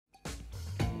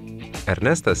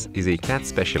Ernestas is a CAT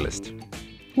specialist.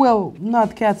 Well,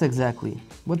 not cats exactly,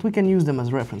 but we can use them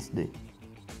as reference today.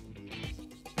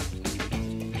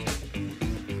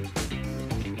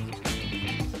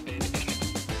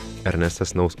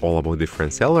 Ernestas knows all about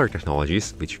different cellular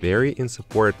technologies which vary in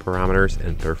support parameters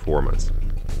and performance.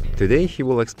 Today he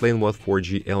will explain what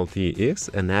 4G LTE is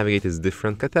and navigate its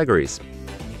different categories.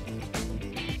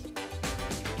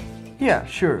 Yeah,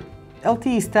 sure.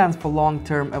 LTE stands for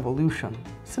long-term evolution,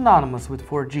 synonymous with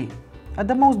 4G. At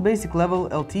the most basic level,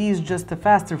 LTE is just a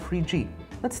faster 3G.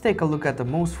 Let's take a look at the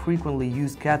most frequently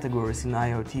used categories in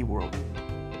IoT world.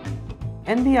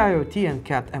 NB-IoT and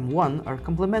CAT-M1 are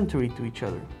complementary to each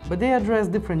other, but they address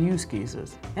different use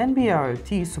cases.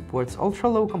 NB-IoT supports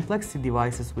ultra-low complexity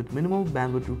devices with minimal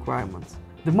bandwidth requirements.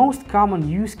 The most common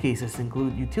use cases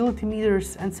include utility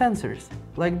meters and sensors,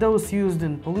 like those used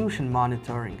in pollution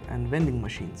monitoring and vending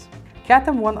machines.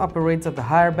 CAT-M1 operates at a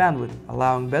higher bandwidth,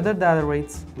 allowing better data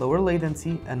rates, lower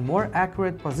latency, and more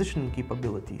accurate positioning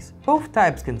capabilities. Both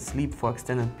types can sleep for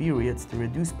extended periods to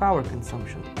reduce power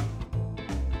consumption.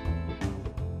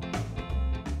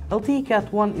 LTE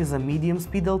Cat-1 is a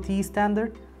medium-speed LTE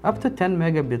standard, up to 10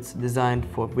 megabits, designed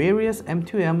for various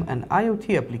M2M and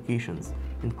IoT applications,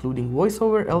 including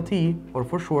voice-over LTE, or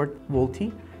for short,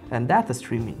 VoLTE, and data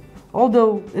streaming.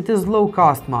 Although it is a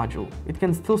low-cost module, it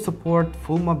can still support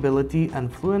full mobility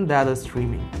and fluent data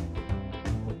streaming.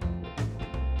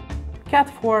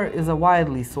 Cat-4 is a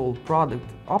widely sold product,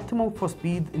 optimal for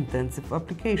speed-intensive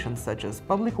applications such as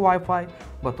public Wi-Fi,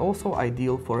 but also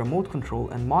ideal for remote control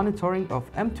and monitoring of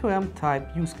M2M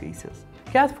type use cases.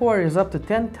 Cat-4 is up to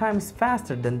 10 times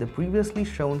faster than the previously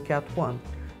shown Cat-1.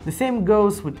 The same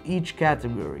goes with each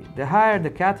category. The higher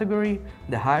the category,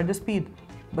 the higher the speed,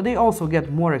 but they also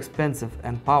get more expensive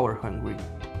and power-hungry.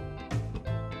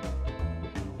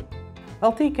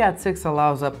 LTE Cat-6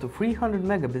 allows up to 300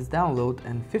 megabits download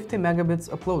and 50 megabits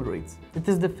upload rates. It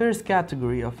is the first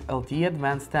category of LTE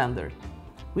Advanced standard.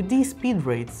 With these speed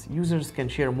rates, users can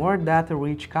share more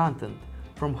data-rich content,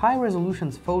 from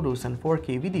high-resolution photos and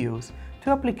 4K videos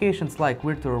to applications like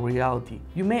virtual reality.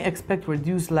 You may expect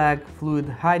reduced lag, fluid,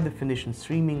 high-definition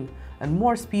streaming, and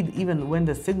more speed even when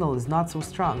the signal is not so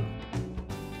strong.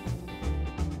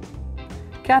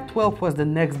 Cat-12 was the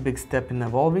next big step in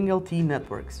evolving LTE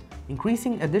networks,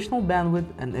 increasing additional bandwidth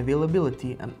and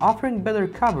availability and offering better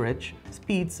coverage,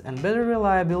 speeds, and better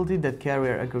reliability that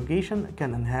carrier aggregation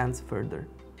can enhance further.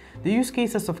 The use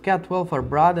cases of Cat-12 are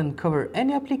broad and cover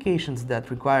any applications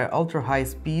that require ultra-high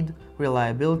speed,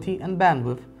 reliability, and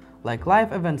bandwidth, like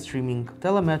live event streaming,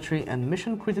 telemetry, and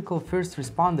mission-critical first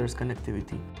responders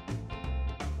connectivity.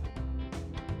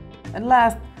 And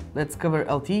last, let's cover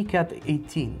LTE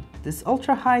Cat-18. This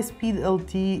ultra-high-speed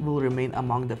LTE will remain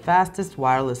among the fastest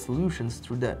wireless solutions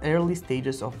through the early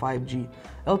stages of 5G.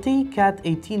 LTE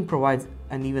Cat-18 provides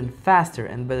an even faster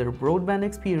and better broadband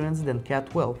experience than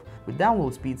Cat-12, with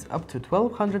download speeds up to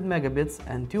 1200 megabits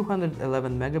and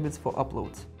 211 megabits for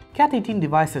uploads. Cat-18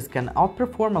 devices can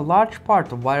outperform a large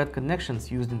part of wired connections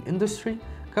used in industry,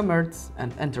 commerce,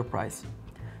 and enterprise.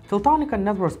 Teltonika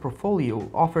Networks portfolio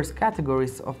offers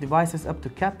categories of devices up to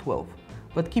Cat-12,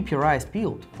 but keep your eyes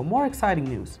peeled for more exciting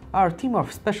news. Our team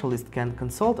of specialists can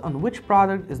consult on which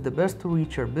product is the best to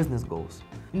reach your business goals.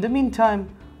 In the meantime,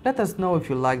 let us know if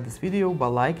you liked this video by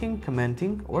liking,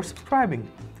 commenting, or subscribing,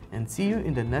 and see you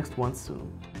in the next one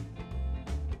soon.